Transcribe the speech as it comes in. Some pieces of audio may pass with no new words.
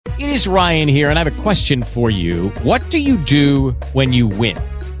It is Ryan here, and I have a question for you. What do you do when you win?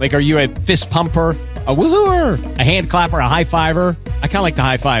 Like, are you a fist pumper, a woohooer, a hand clapper, a high fiver? I kind of like the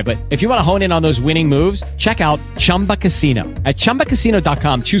high five, but if you want to hone in on those winning moves, check out Chumba Casino. At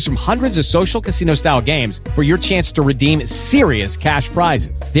ChumbaCasino.com, choose from hundreds of social casino-style games for your chance to redeem serious cash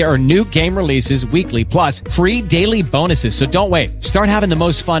prizes. There are new game releases weekly, plus free daily bonuses. So don't wait. Start having the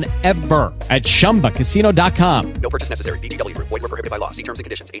most fun ever at ChumbaCasino.com. No purchase necessary. VGW. Void were prohibited by law. See terms and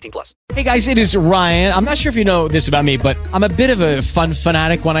conditions. 18+. Hey guys, it is Ryan. I'm not sure if you know this about me, but I'm a bit of a fun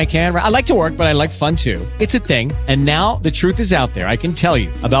fanatic when I can. I like to work, but I like fun too. It's a thing. And now the truth is out there. I can tell you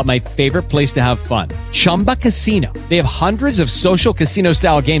about my favorite place to have fun. Chumba Casino. They have hundreds of social casino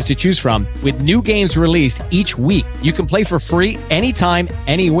style games to choose from with new games released each week. You can play for free anytime,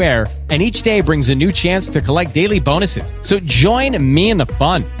 anywhere. And each day brings a new chance to collect daily bonuses. So join me in the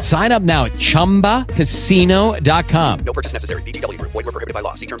fun. Sign up now at ChumbaCasino.com. No purchase necessary. VGW. Void were prohibited by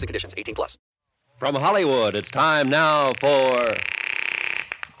law. See terms and conditions. 18+. From Hollywood, it's time now for...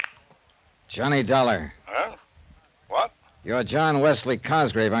 Johnny Dollar. Huh? What? You're John Wesley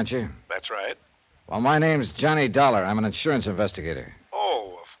Cosgrave, aren't you? That's right. Well, my name's Johnny Dollar. I'm an insurance investigator.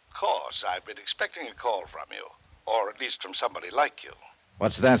 Oh, of course. I've been expecting a call from you. Or at least from somebody like you.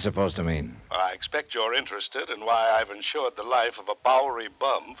 What's that supposed to mean? I expect you're interested in why I've insured the life of a Bowery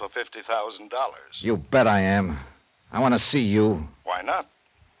bum for $50,000. You bet I am. I want to see you. Why not?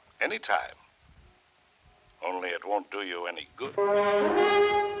 Anytime. Only it won't do you any good.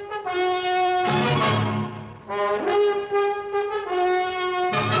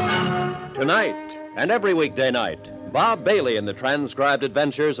 Tonight and every weekday night, Bob Bailey in the transcribed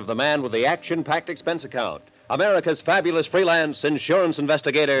adventures of the man with the action-packed expense account, America's fabulous freelance insurance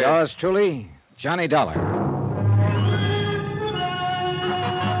investigator. Yours truly, Johnny Dollar.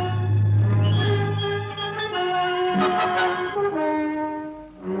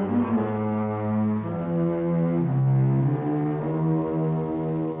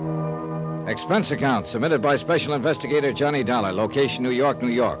 Expense account submitted by Special Investigator Johnny Dollar, location New York, New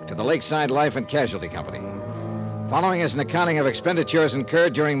York, to the Lakeside Life and Casualty Company. Following is an accounting of expenditures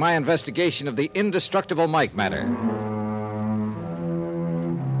incurred during my investigation of the Indestructible Mike matter.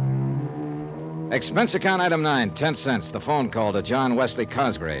 Expense account item 9, 10 cents, the phone call to John Wesley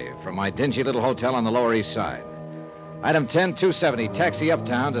Cosgrave from my dingy little hotel on the Lower East Side. Item 10, 270, taxi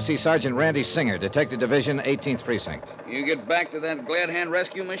uptown to see Sergeant Randy Singer, Detective Division, 18th Precinct. You get back to that Glad Hand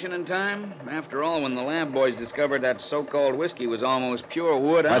rescue mission in time? After all, when the lab boys discovered that so-called whiskey was almost pure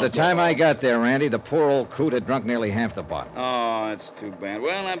wood By the alcohol. time I got there, Randy, the poor old coot had drunk nearly half the bottle. Oh, that's too bad.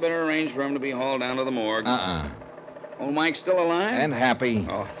 Well, I better arrange for him to be hauled down to the morgue. Old Mike's still alive? And happy.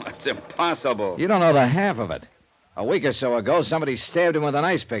 Oh, that's impossible. You don't know the half of it. A week or so ago, somebody stabbed him with an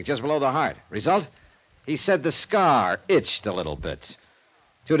ice pick just below the heart. Result? He said the scar itched a little bit.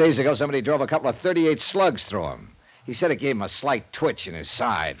 2 days ago, somebody drove a couple of .38 slugs through him. He said it gave him a slight twitch in his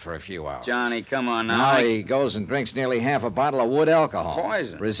side for a few hours. Johnny, come on now. Now he goes and drinks nearly half a bottle of wood alcohol.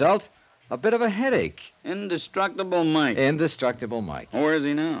 Poison. Result? A bit of a headache. Indestructible Mike. Indestructible Mike. Where is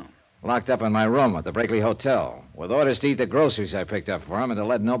he now? Locked up in my room at the Brakely Hotel, with orders to eat the groceries I picked up for him and to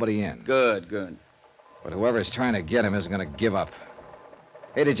let nobody in. Good, good. But whoever's trying to get him isn't going to give up.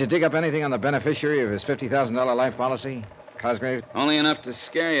 Hey, did you dig up anything on the beneficiary of his $50,000 life policy? Cosgrave? Only enough to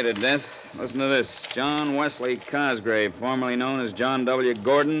scare you to death. Listen to this. John Wesley Cosgrave, formerly known as John W.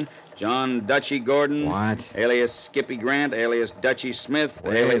 Gordon, John Dutchy Gordon. What? Alias Skippy Grant, alias Dutchy Smith.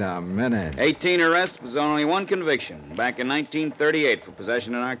 Wait a minute. 18 arrests, but only one conviction. Back in 1938 for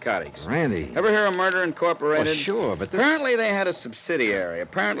possession of narcotics. Randy. Ever hear of Murder Incorporated? Well, sure, but this... Apparently they had a subsidiary.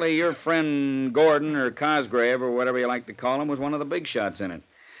 Apparently your friend Gordon or Cosgrave or whatever you like to call him was one of the big shots in it.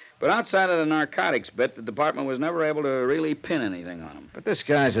 But outside of the narcotics bit, the department was never able to really pin anything on him. But this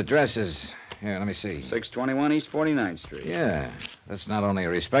guy's address is... Here, let me see. 621 East 49th Street. Yeah, that's not only a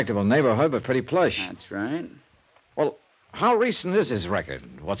respectable neighborhood, but pretty plush. That's right. Well, how recent is his record?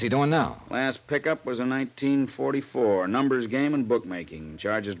 What's he doing now? Last pickup was in 1944. Numbers game and bookmaking.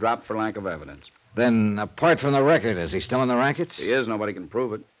 Charges dropped for lack of evidence. Then, apart from the record, is he still in the rackets? He is. Nobody can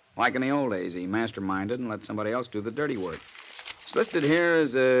prove it. Like in the old days, he masterminded and let somebody else do the dirty work. It's listed here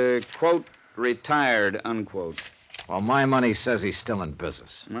as a, quote, retired, unquote. Well, my money says he's still in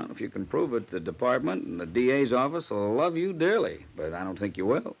business. Well, if you can prove it, the department and the DA's office will love you dearly, but I don't think you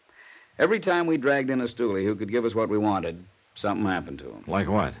will. Every time we dragged in a stoolie who could give us what we wanted, something happened to him. Like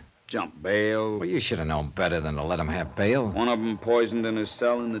what? Jump bail. Well, you should have known better than to let him have bail. One of them poisoned in his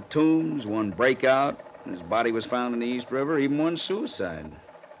cell in the Tombs, one breakout, his body was found in the East River, even one suicide.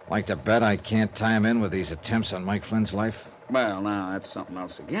 Like to bet I can't tie him in with these attempts on Mike Flynn's life? Well, now, that's something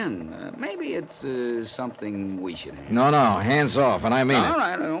else again. Maybe it's something we should handle. No, hands off, and I mean All it.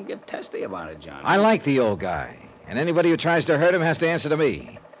 right, don't get testy about it, John. I like the old guy, and anybody who tries to hurt him has to answer to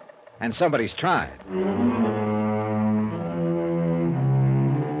me. And somebody's tried.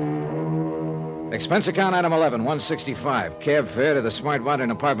 Expense account item 11, 165. Cab fare to the Smart Modern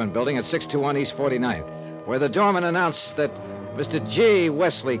apartment building at 621 East 49th, where the doorman announced that Mr. J.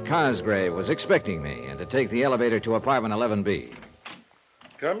 Wesley Cosgrave was expecting me and to take the elevator to apartment 11B.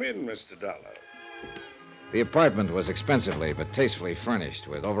 Come in, Mr. Dollar. The apartment was expensively but tastefully furnished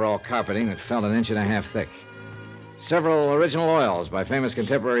with overall carpeting that felt an inch and a half thick. Several original oils by famous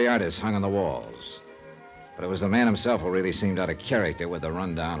contemporary artists hung on the walls. But it was the man himself who really seemed out of character with the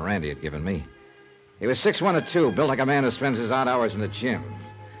rundown Randy had given me. He was 6'1" or 2, built like a man who spends his odd hours in the gym.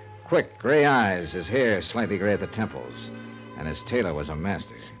 Quick, gray eyes, his hair slightly gray at the temples, and his tailor was a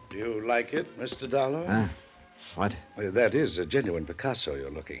master. Do you like it, Mr. Dollar? Huh? What? That is a genuine Picasso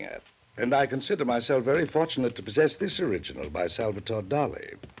you're looking at. And I consider myself very fortunate to possess this original by Salvatore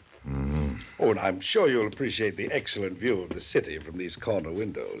Dali. Mm-hmm. Oh, and I'm sure you'll appreciate the excellent view of the city from these corner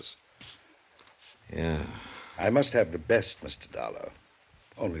windows. Yeah. I must have the best, Mr. Dollar.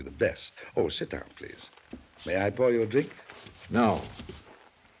 Only the best. Oh, sit down, please. May I pour you a drink? No.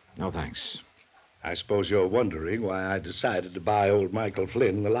 No, thanks. I suppose you're wondering why I decided to buy old Michael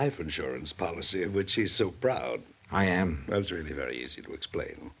Flynn the life insurance policy of which he's so proud. I am. Well, it's really very easy to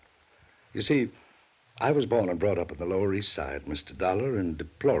explain. You see, I was born and brought up on the Lower East Side, Mr. Dollar, in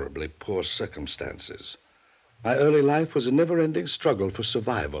deplorably poor circumstances. My early life was a never-ending struggle for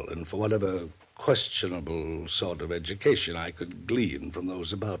survival and for whatever questionable sort of education I could glean from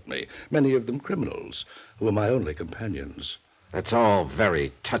those about me, many of them criminals, who were my only companions. That's all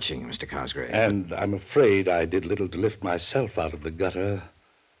very touching, Mr. Cosgrave. And I'm afraid I did little to lift myself out of the gutter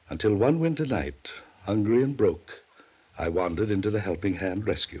until one winter night, hungry and broke, I wandered into the Helping Hand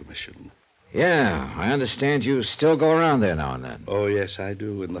Rescue Mission. Yeah, I understand you still go around there now and then. Oh, yes, I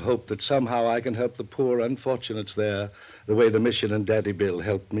do, in the hope that somehow I can help the poor unfortunates there the way the mission and Daddy Bill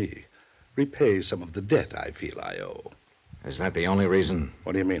helped me. Repay some of the debt I feel I owe. Is that the only reason?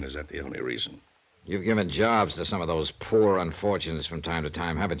 What do you mean, is that the only reason? You've given jobs to some of those poor unfortunates from time to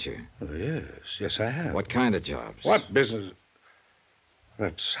time, haven't you? Oh, yes, I have. What kind of jobs? What business?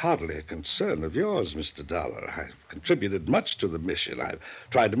 That's hardly a concern of yours, Mr. Dollar. I've contributed much to the mission. I've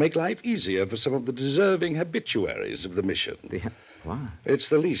tried to make life easier for some of the deserving habituaries of the mission. What? It's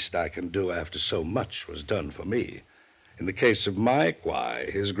the least I can do after so much was done for me. In the case of Mike,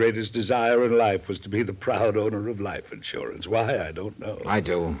 why, his greatest desire in life was to be the proud owner of life insurance. Why, I don't know. I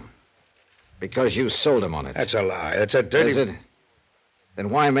do. Because you sold him on it. That's a lie. That's a dirty... Is it?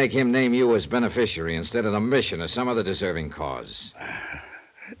 Then why make him name you as beneficiary instead of the mission or some other deserving cause?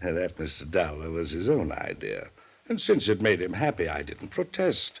 That, Mr. Dollar, was his own idea. And since it made him happy, I didn't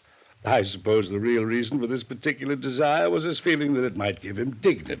protest. I suppose the real reason for this particular desire was his feeling that it might give him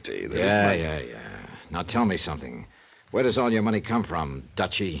dignity. Yeah. Now tell me something. Where does all your money come from,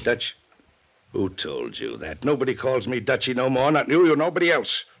 Dutchie? Dutch? Who told you that? Nobody calls me Dutchie no more, not you or nobody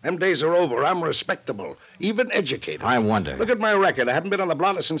else. Them days are over. I'm respectable, even educated. I wonder. Look at my record. I haven't been on the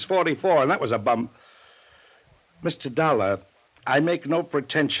blotter since 44, and that was a bum. Mr. Dollar, I make no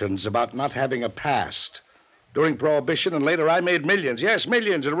pretensions about not having a past. During Prohibition and later, I made millions. Yes,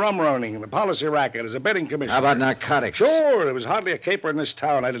 millions in rum running and the policy racket as a betting commissioner. How about narcotics? Sure, there was hardly a caper in this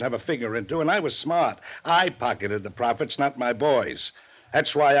town I didn't have a finger into, and I was smart. I pocketed the profits, not my boys.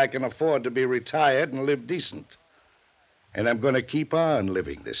 That's why I can afford to be retired and live decent. And I'm going to keep on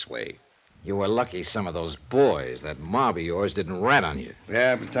living this way. You were lucky some of those boys, that mob of yours, didn't rat on you.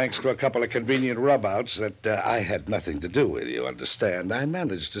 Yeah, but thanks to a couple of convenient rub-outs that I had nothing to do with, you understand, I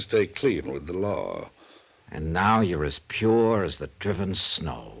managed to stay clean with the law. And now you're as pure as the driven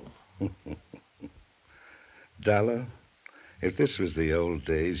snow. Dollar, if this was the old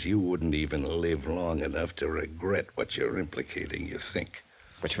days, you wouldn't even live long enough to regret what you're implicating, you think.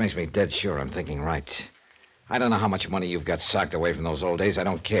 Which makes me dead sure I'm thinking right. I don't know how much money you've got socked away from those old days. I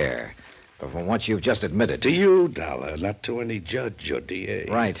don't care. But from what you've just admitted... To you, Dollar, not to any judge or DA.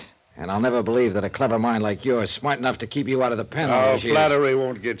 Right. And I'll never believe that a clever mind like yours, smart enough to keep you out of the pen... Oh, flattery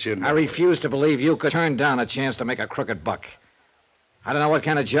won't get you nowhere. I refuse to believe you could turn down a chance to make a crooked buck. I don't know what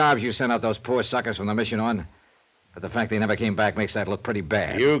kind of jobs you sent out those poor suckers from the mission on, but the fact they never came back makes that look pretty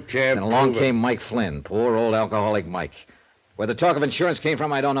bad. You can't... And along came Mike Flynn, poor old alcoholic Mike. Where the talk of insurance came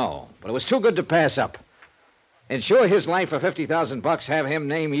from, I don't know, but it was too good to pass up. Insure his life for $50,000, have him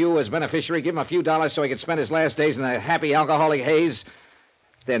name you as beneficiary, give him a few dollars so he could spend his last days in a happy alcoholic haze.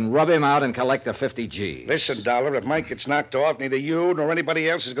 Then rub him out and collect the 50 G's. Listen, Dollar, if Mike gets knocked off, neither you nor anybody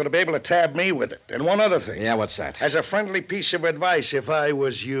else is going to be able to tab me with it. And one other thing. Yeah, what's that? As a friendly piece of advice, if I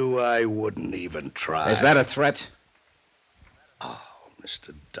was you, I wouldn't even try. Is that a threat? Oh,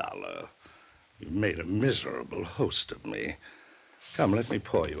 Mr. Dollar, you've made a miserable host of me. Come, let me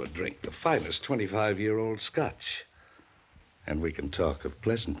pour you a drink, the finest 25-year-old Scotch. And we can talk of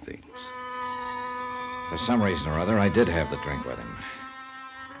pleasant things. For some reason or other, I did have the drink with him.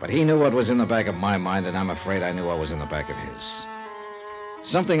 But he knew what was in the back of my mind, and I'm afraid I knew what was in the back of his.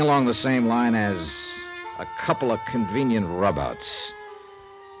 Something along the same line as a couple of convenient rub-outs.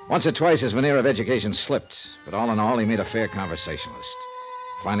 Once or twice his veneer of education slipped, but all in all, he made a fair conversationalist.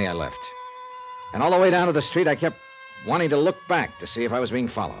 Finally, I left. And all the way down to the street, I kept wanting to look back to see if I was being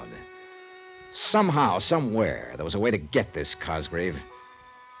followed. Somehow, somewhere, there was a way to get this Cosgrave.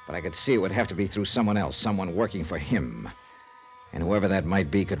 But I could see it would have to be through someone else, someone working for him. And whoever that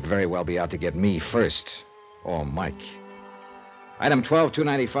might be could very well be out to get me first, or Mike. Item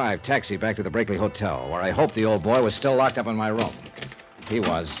 12295, taxi back to the Brakely Hotel, where I hoped the old boy was still locked up in my room. He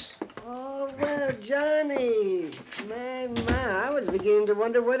was. Oh, well, Johnny. My, I was beginning to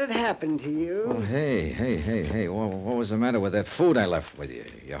wonder what had happened to you. Oh, hey. What was the matter with that food I left with you?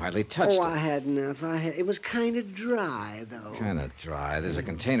 You hardly touched it. I had enough. It was kind of dry, though. Kind of dry. There's a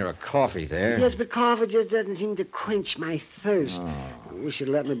container of coffee there. Yes, but coffee just doesn't seem to quench my thirst. Oh. You should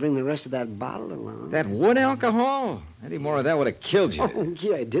let me bring the rest of that bottle along. That wood alcohol? Any more of that would have killed you. Oh,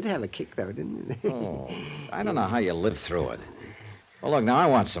 yeah, it did have a kick, though, didn't it? Oh, I don't know how you lived through it. Well, look, now I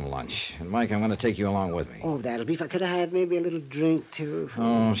want some lunch. And, Mike, I'm going to take you along with me. Oh, that'll be fine. Could I have maybe a little drink, too?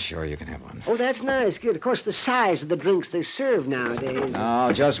 Oh, sure, you can have one. Oh, that's nice. Good. Of course, the size of the drinks they serve nowadays.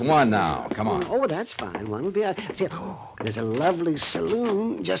 Oh, just one now. Come on. Oh, that's fine. One will be out. See, there's a lovely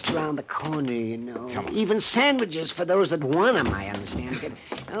saloon just around the corner, you know. Come on. Even sandwiches for those that want them, I understand.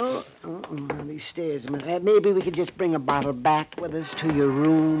 These stairs. Maybe we could just bring a bottle back with us to your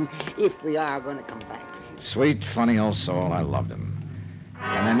room if we are going to come back. Sweet, funny old soul. I loved him.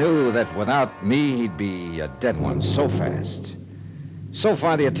 And I knew that without me, he'd be a dead one so fast. So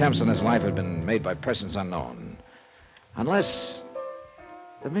far, the attempts on his life had been made by persons unknown. Unless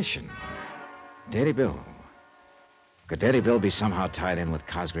the mission. Daddy Bill. Could Daddy Bill be somehow tied in with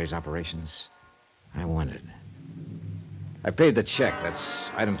Cosgrave's operations? I wondered. I paid the check. That's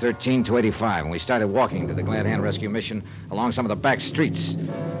item 13285, and we started walking to the Glad Hand Rescue Mission along some of the back streets.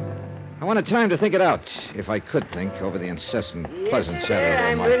 I wanted time to think it out, if I could think, over the incessant, pleasant chatter of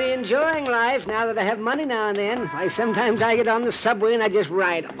I'm Mike. really enjoying life now that I have money now and then. Why, sometimes I get on the subway and I just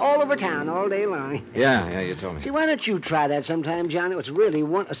ride all over town all day long. Yeah, you told me. See, why don't you try that sometime, Johnny? It's really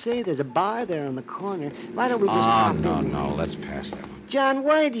say, there's a bar there on the corner. Why don't we just pop in? No, let's pass that one. John,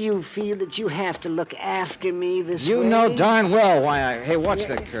 why do you feel that you have to look after me this way? You know darn well why I... Hey, watch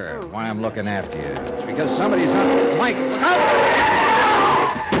that curve. Why I'm looking after you. It's because somebody's on... Mike, look out!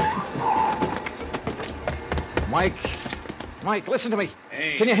 Mike, listen to me.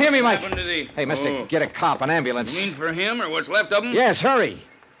 Hey, can you hear me, Mike? What happened to the... Hey, mister, get a cop, an ambulance. You mean for him or what's left of him? Yes, hurry.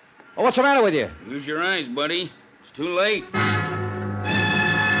 Well, what's the matter with you? Use your eyes, buddy. It's too late.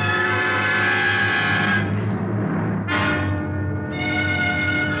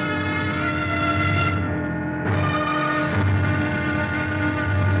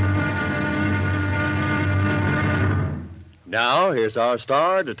 Now, here's our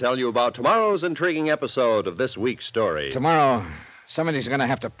star to tell you about tomorrow's intriguing episode of this week's story. Tomorrow, somebody's going to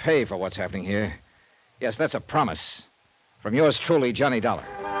have to pay for what's happening here. Yes, that's a promise. From yours truly, Johnny Dollar.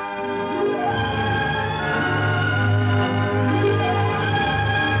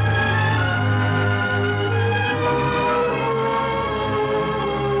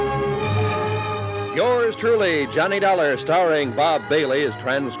 Yours truly, Johnny Dollar, starring Bob Bailey, is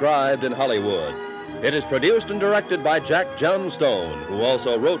transcribed in Hollywood. It is produced and directed by Jack Johnstone, who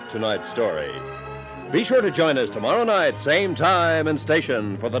also wrote tonight's story. Be sure to join us tomorrow night, same time and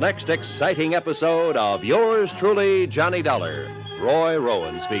station, for the next exciting episode of Yours truly, Johnny Dollar. Roy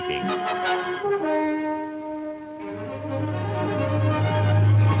Rowan speaking.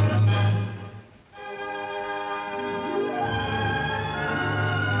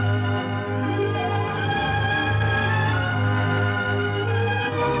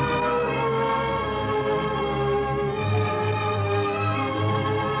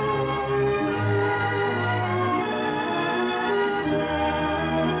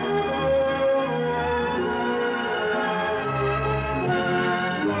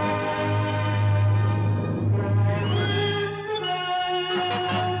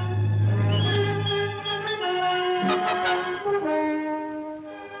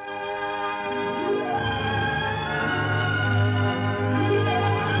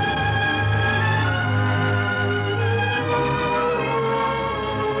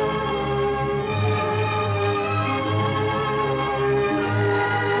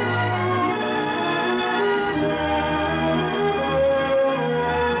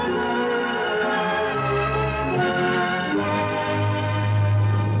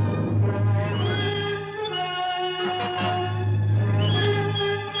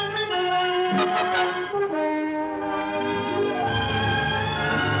 Thank you.